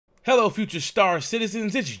Hello, future star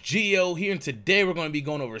citizens. It's Gio here, and today we're going to be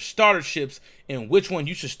going over starter ships and which one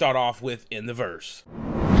you should start off with in the verse.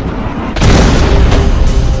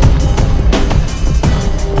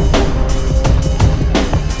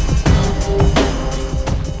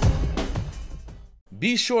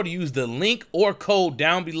 Be sure to use the link or code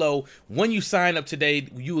down below. When you sign up today,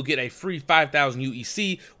 you will get a free 5,000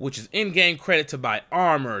 UEC, which is in-game credit to buy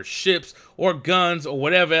armor, ships, or guns, or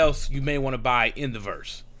whatever else you may want to buy in the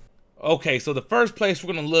verse. Okay, so the first place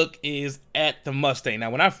we're going to look is at the Mustang. Now,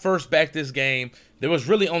 when I first backed this game, there was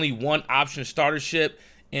really only one option starter ship,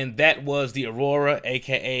 and that was the Aurora,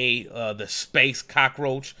 aka the Space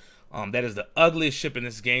Cockroach. That is the ugliest ship in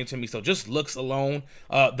this game to me, so just looks alone,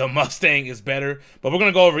 the Mustang is better. But we're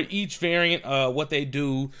going to go over each variant, what they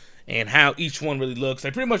do, and how each one really looks. They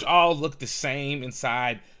pretty much all look the same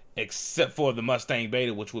inside, except for the Mustang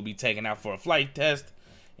Beta, which will be taken out for a flight test.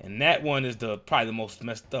 And that one is probably the most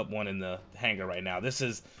messed up one in the hangar right now. This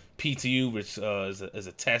is PTU, which is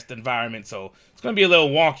a test environment, so it's going to be a little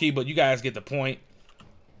wonky, but you guys get the point.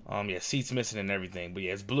 Yeah, seats missing and everything. But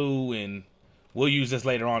yeah, it's blue, and we'll use this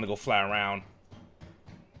later on to go fly around.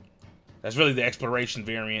 That's really the exploration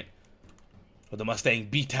variant of the Mustang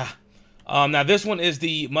Beta. Now, this one is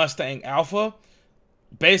the Mustang Alpha.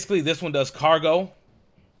 Basically, this one does cargo.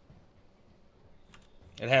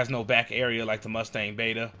 It has no back area like the Mustang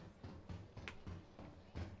Beta.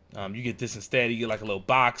 You get this instead. You get like a little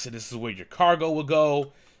box, and this is where your cargo will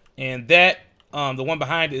go. And that, the one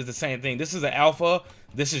behind it is the same thing. This is an Alpha.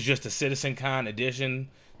 This is just a Citizen Con edition.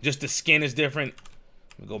 Just the skin is different.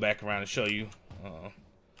 Let me go back around and show you.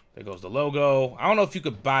 There goes the logo. I don't know if you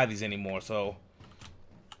could buy these anymore. So,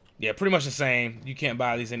 yeah, pretty much the same. You can't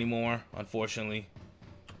buy these anymore, unfortunately.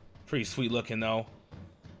 Pretty sweet looking, though.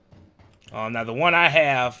 Now, the one I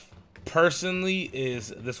have personally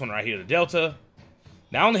is this one right here, the Delta.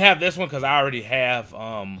 Now, I only have this one because I already have,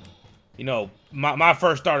 you know, my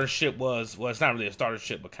first starter ship was, well, it's not really a starter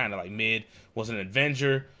ship, but kind of like mid, was an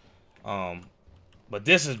Avenger. But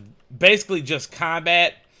this is basically just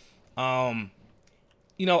combat.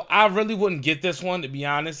 You know, I really wouldn't get this one, to be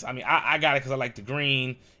honest. I mean, I got it because I like the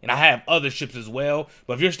green, and I have other ships as well.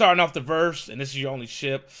 But if you're starting off the verse, and this is your only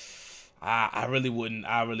ship, I really wouldn't.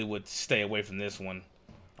 I really would stay away from this one,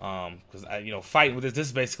 because you know, fighting with this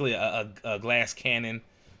is basically a glass cannon,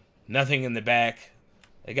 nothing in the back.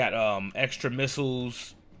 They got extra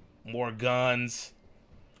missiles, more guns.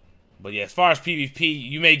 But yeah, as far as PvP,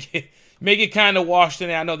 you may get kind of washed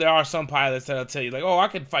in it. I know there are some pilots that'll tell you like, oh, I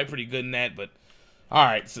can fight pretty good in that, but all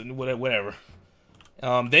right, so whatever.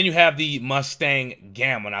 Then you have the Mustang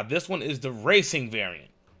Gamma. Now this one is the racing variant.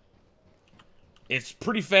 It's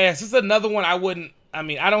pretty fast. This is another one I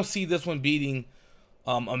mean, I don't see this one beating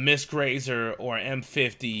a Misgrazer or an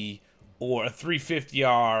M50 or a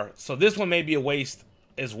 350R. So this one may be a waste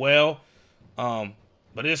as well. But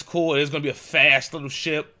it's cool. It is going to be a fast little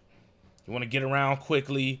ship. You want to get around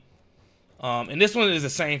quickly. And this one is the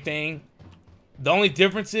same thing. The only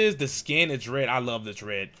difference is the skin is red. I love this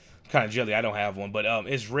red. Kind of jelly. I don't have one. But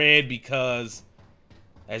it's red because,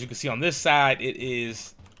 as you can see on this side, it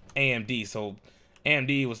is AMD. So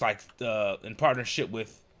AMD was like in partnership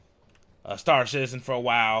with Star Citizen for a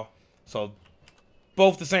while. So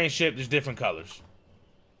both the same ship, just different colors.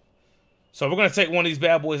 So we're going to take one of these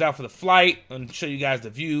bad boys out for the flight and show you guys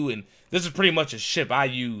the view. And this is pretty much a ship I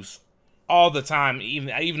use all the time.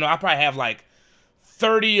 Even though I probably have like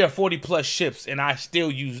 30 or 40 plus ships, and I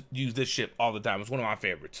still use this ship all the time. It's one of my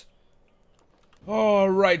favorites.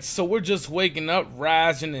 Alright, so we're just waking up,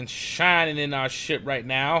 rising and shining in our ship right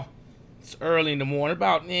now. It's early in the morning,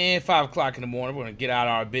 about 5 o'clock in the morning. We're going to get out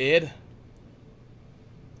of our bed.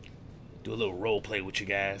 Do a little role play with you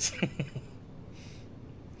guys.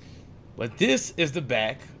 But this is the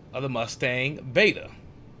back of the Mustang Beta.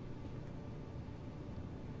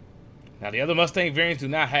 Now, the other Mustang variants do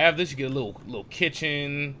not have this. You get a little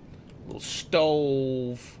kitchen, a little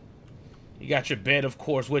stove. You got your bed, of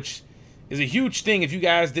course, which is a huge thing. If you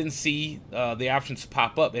guys didn't see the options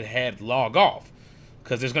pop up, it had log off.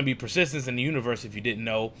 Because there's going to be persistence in the universe if you didn't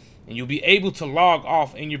know. And you'll be able to log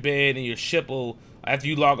off in your bed, and your ship will, after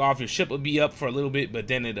you log off, your ship will be up for a little bit, but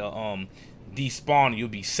then it'll despawn and you'll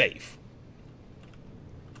be safe.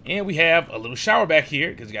 And we have a little shower back here,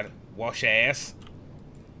 because you got to wash your ass.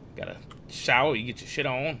 Got to shower, you get your shit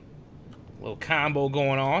on. A little combo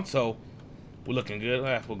going on, so we're looking good.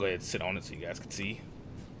 We'll go ahead and sit on it so you guys can see.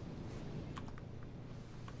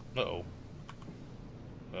 Uh-oh.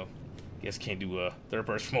 Well, guess can't do a third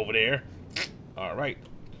person from over there. All right.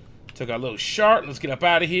 Took our little shark. Let's get up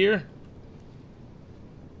out of here.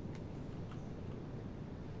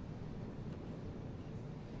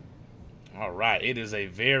 All right, it is a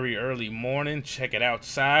very early morning. Check it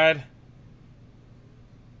outside.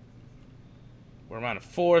 We're around the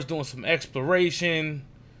forest doing some exploration,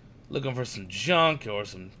 looking for some junk or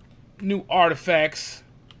some new artifacts.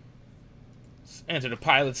 Let's enter the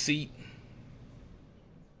pilot seat.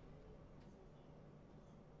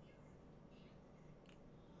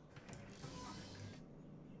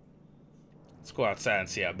 Let's go outside and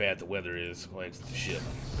see how bad the weather is. Go exit the ship.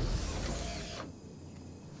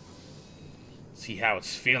 See how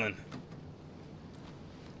it's feeling.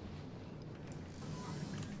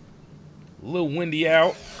 A little windy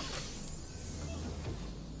out.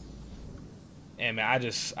 And man, I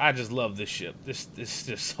just love this ship. This is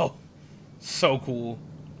just so cool.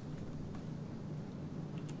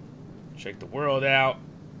 Check the world out.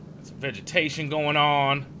 Some vegetation going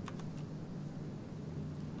on.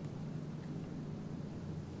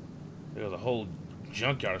 There's a whole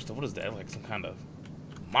junkyard of stuff. What is that? Like some kind of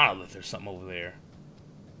monolith or something over there.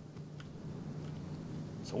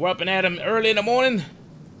 So we're up and at 'em early in the morning.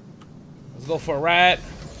 Let's go for a ride.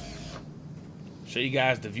 Show you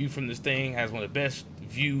guys the view from this thing. Has one of the best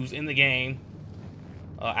views in the game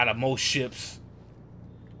out of most ships.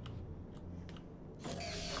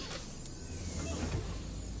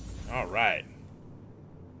 All right,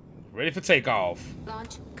 ready for takeoff.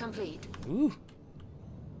 Launch complete. Ooh.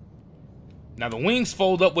 Now the wings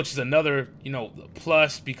fold up, which is another, you know,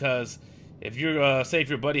 plus, because if you're say if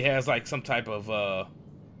your buddy has like some type of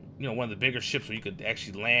you know, one of the bigger ships where you could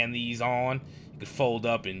actually land these on, you could fold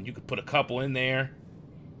up and you could put a couple in there.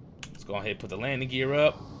 Let's go ahead and put the landing gear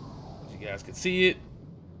up so you guys can see it.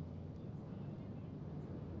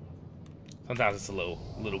 Sometimes it's a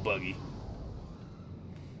little buggy.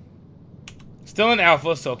 Still in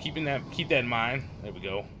alpha, so keep that in mind. There we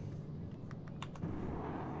go.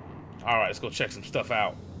 All right, let's go check some stuff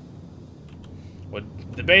out. Well,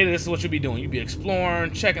 the beta, this is what you'll be doing. You'll be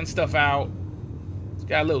exploring, checking stuff out. It's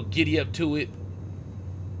got a little giddy up to it.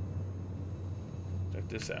 Check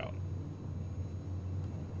this out.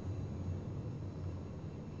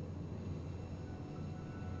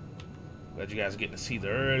 Glad you guys are getting to see the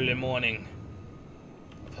early morning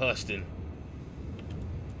of Huston.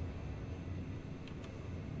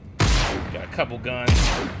 Got a couple guns.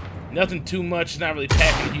 Nothing too much, not really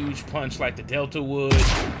packing a huge punch like the Delta would.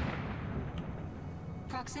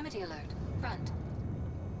 Proximity alert. Front.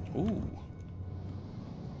 Ooh.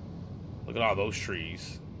 Look at all those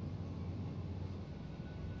trees.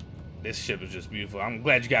 This ship is just beautiful. I'm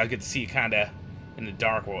glad you guys get to see it kind of in the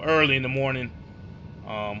dark or early in the morning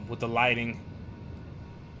with the lighting.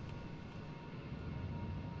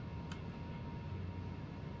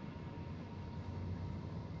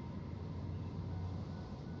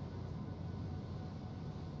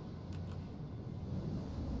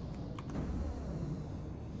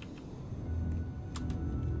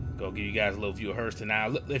 Go give you guys a little view of Hurston.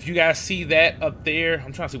 Now, if you guys see that up there,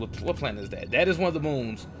 I'm trying to see what planet is that. That is one of the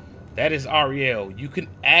moons. That is REL. You can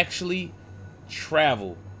actually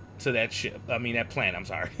travel to that ship. I mean, that planet. I'm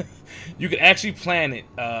sorry. You can actually planet.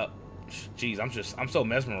 Geez, I'm so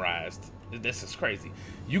mesmerized. This is crazy.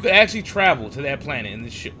 You could actually travel to that planet in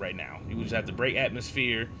this ship right now. You would just have to break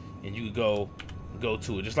atmosphere, and you could go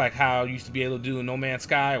to it. Just like how you used to be able to do in No Man's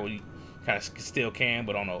Sky, where you kind of still can,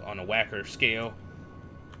 but on a whacker scale.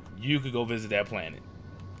 You could go visit that planet.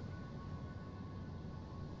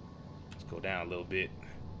 Let's go down a little bit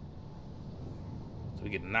so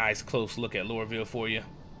we get a nice close look at Lorville for you.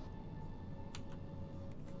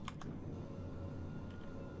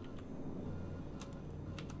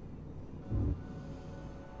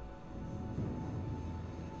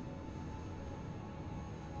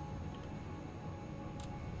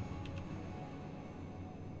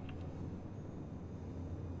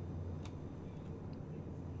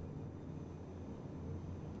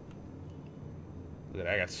 Look at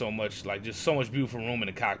that, I got so much, like, just so much beautiful room in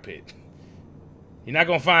the cockpit. You're not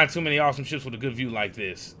gonna find too many awesome ships with a good view like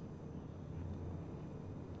this.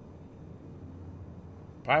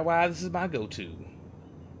 Probably why this is my go-to.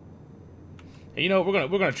 And you know, we're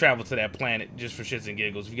gonna travel to that planet just for shits and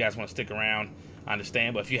giggles. If you guys want to stick around, I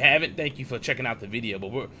understand. But if you haven't, thank you for checking out the video.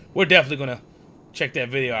 But we're definitely gonna check that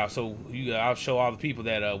video out. So I'll show all the people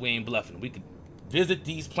that we ain't bluffing. We could visit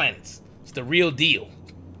these planets. It's the real deal.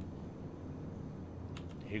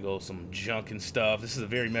 Here goes some junk and stuff. This is a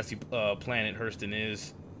very messy planet, Hurston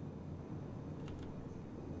is.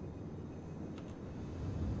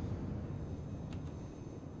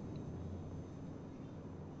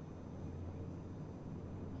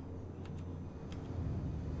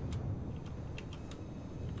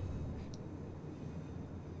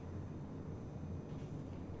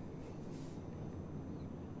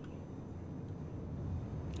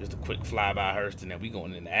 Just a quick flyby Hurst, and then we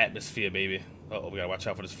going in the atmosphere, baby. Uh-oh, we gotta watch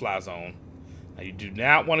out for this fly zone. Now, you do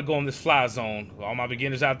not want to go in this fly zone. All my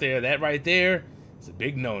beginners out there, that right there is a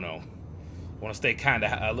big no-no. Want to stay kind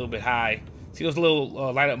of a little bit high. See those little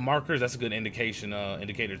light up markers? That's a good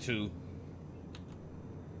indicator too.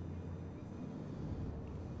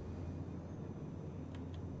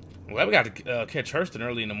 I'm glad we got to catch Hurston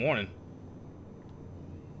early in the morning.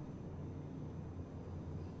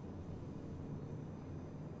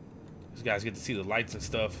 These guys get to see the lights and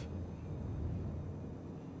stuff.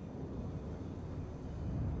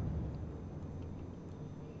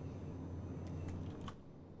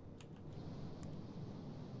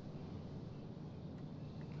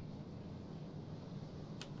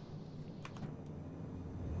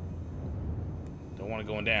 Don't want it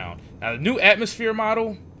going down. Now the new atmosphere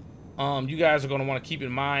model, you guys are going to want to keep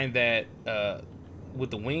in mind that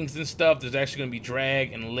with the wings and stuff, there's actually going to be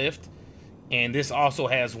drag and lift. And this also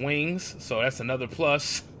has wings, so that's another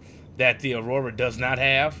plus that the Aurora does not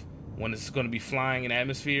have when it's going to be flying in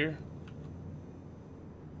atmosphere.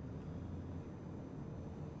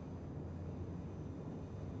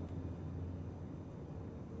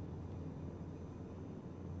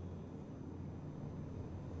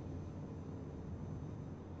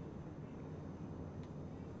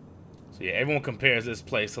 So yeah, everyone compares this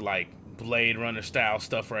place to like Blade Runner style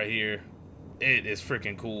stuff right here. It is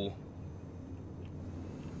freaking cool.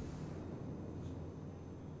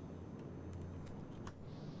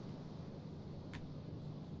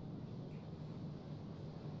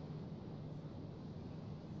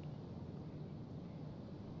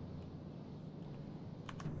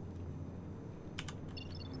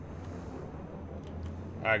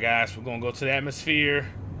 Alright guys, we're gonna go to the atmosphere.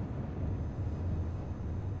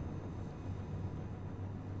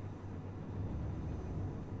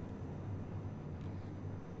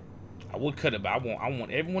 I would cut it, but I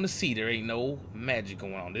want everyone to see there ain't no magic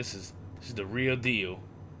going on. This is the real deal.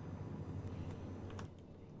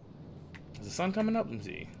 Is the sun coming up? Let me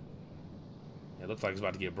see. It looks like it's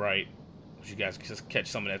about to get bright. Wish you guys could just catch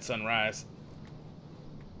some of that sunrise.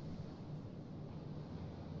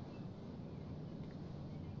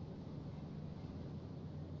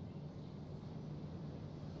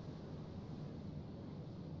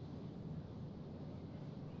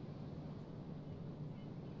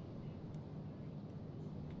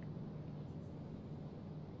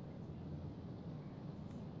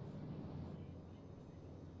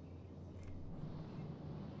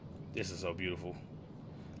 This is so beautiful.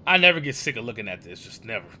 I never get sick of looking at this, just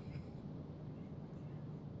never.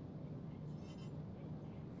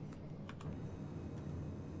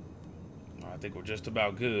 I think we're just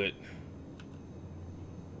about good.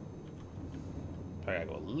 I gotta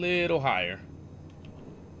go a little higher.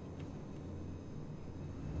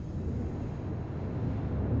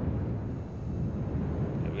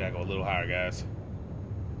 Yeah, we gotta go a little higher, guys.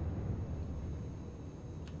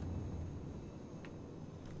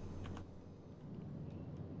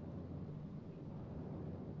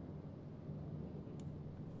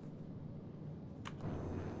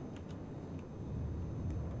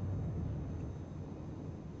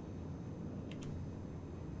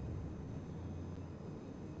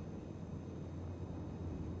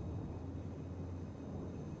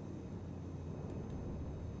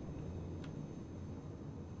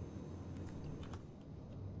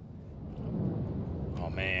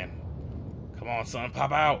 Man, come on, son,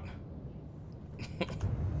 pop out.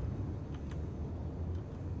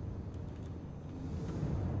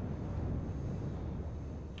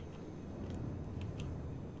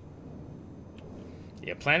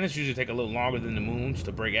 Yeah, planets usually take a little longer than the moons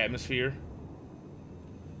to break atmosphere.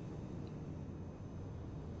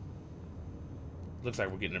 Looks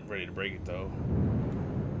like we're getting ready to break it though.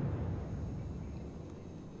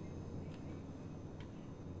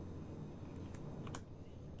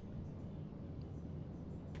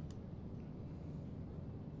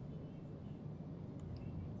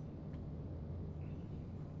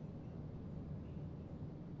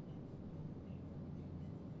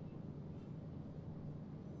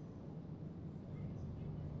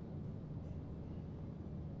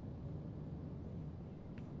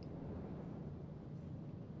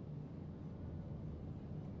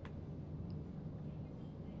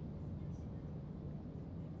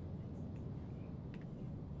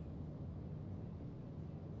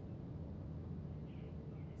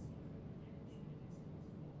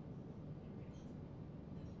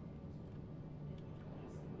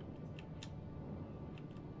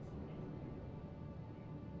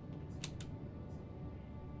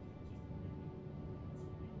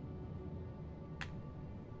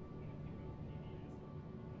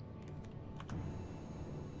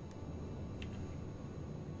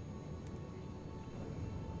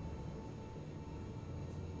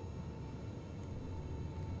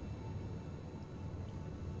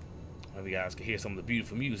 Hope you guys can hear some of the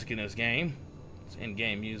beautiful music in this game. It's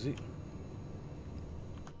in-game music.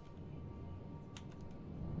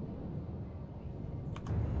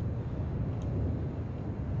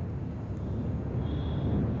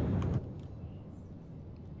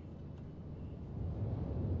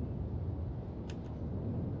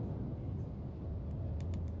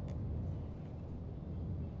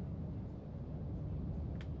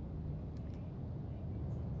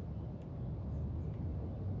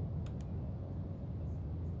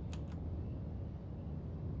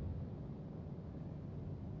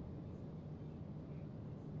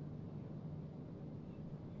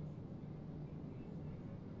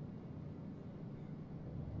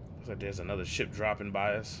 Looks like there's another ship dropping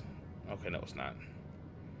by us. Okay, no, it's not.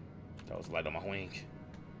 That was light on my wing.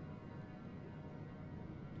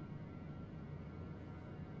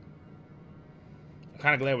 I'm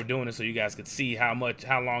kind of glad we're doing this so you guys could see how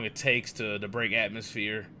long it takes to break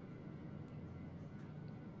atmosphere.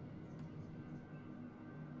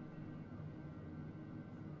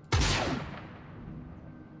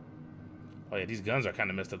 Oh yeah, these guns are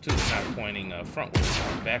kind of messed up too. They're not pointing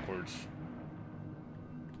frontwards, backwards.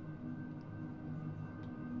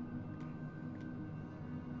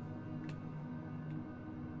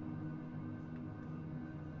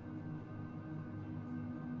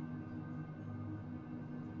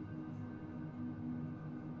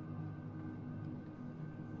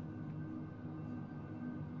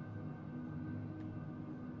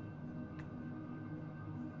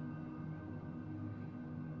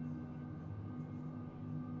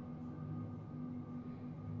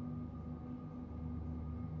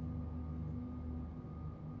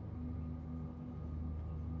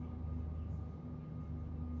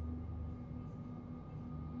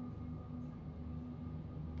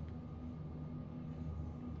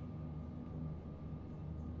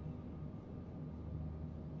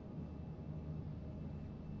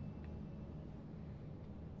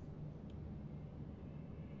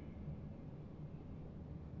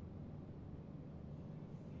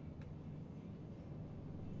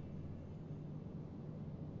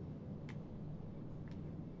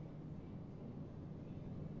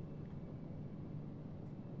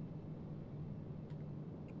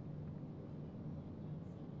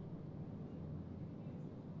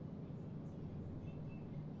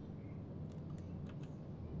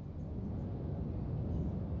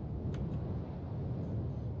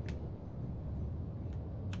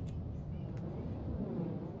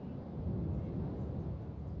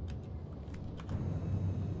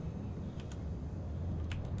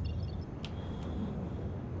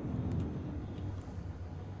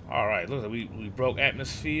 Alright, looks like we broke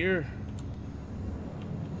atmosphere.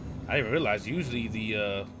 I didn't realize usually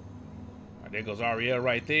the there goes Ariel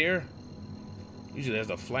right there. Usually there's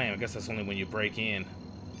a flame. I guess that's only when you break in.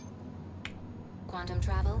 Quantum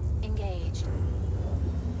travel engaged.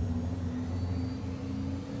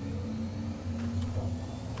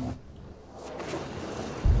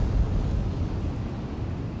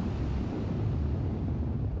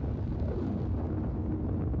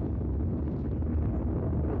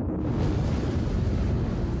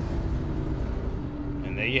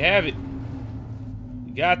 There you have it.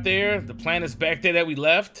 We got there. The planet's back there that we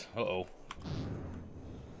left. Uh-oh.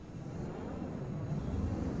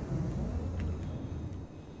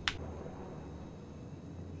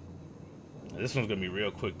 This one's gonna be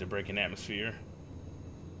real quick to break an atmosphere.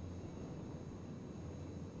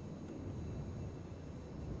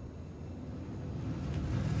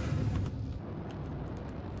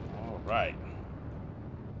 All right.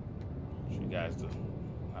 Show you guys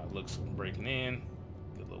how it looks breaking in.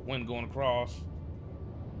 Get a little wind going across.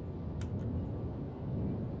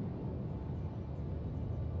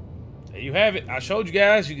 There you have it. I showed you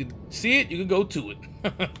guys. You could see it. You could go to it.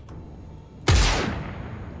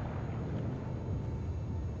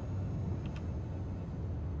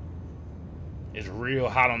 It's real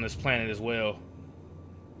hot on this planet as well.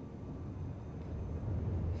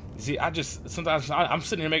 You see, sometimes I'm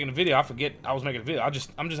sitting here making a video. I forget I was making a video. I'm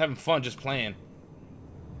just having fun just playing.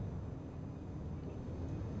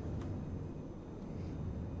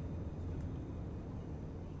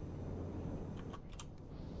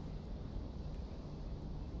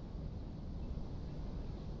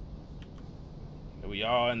 Here we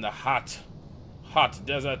are in the hot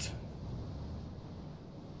desert.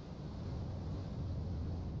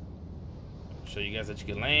 Show you guys that you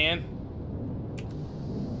can land.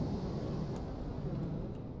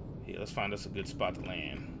 Yeah, let's find us a good spot to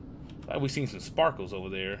land. Like we've seen some sparkles over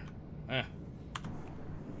there. Let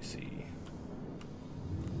me see.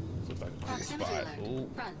 This looks like a cool spot. Ooh.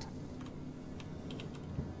 Front.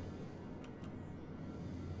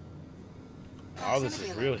 All this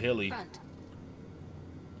is real hilly. Front.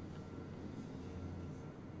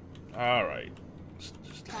 All right. Just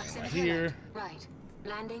land right Proximity here. alert. Right.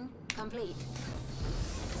 Landing complete.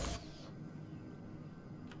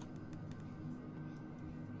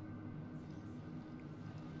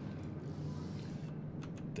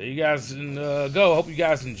 There you guys go. Hope you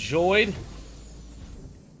guys enjoyed.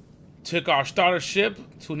 Took our starter ship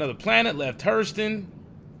to another planet, left Hurston,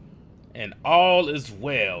 and all is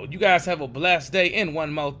well. You guys have a blessed day. And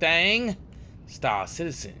one more thing, Star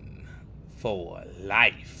Citizen for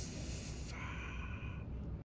life.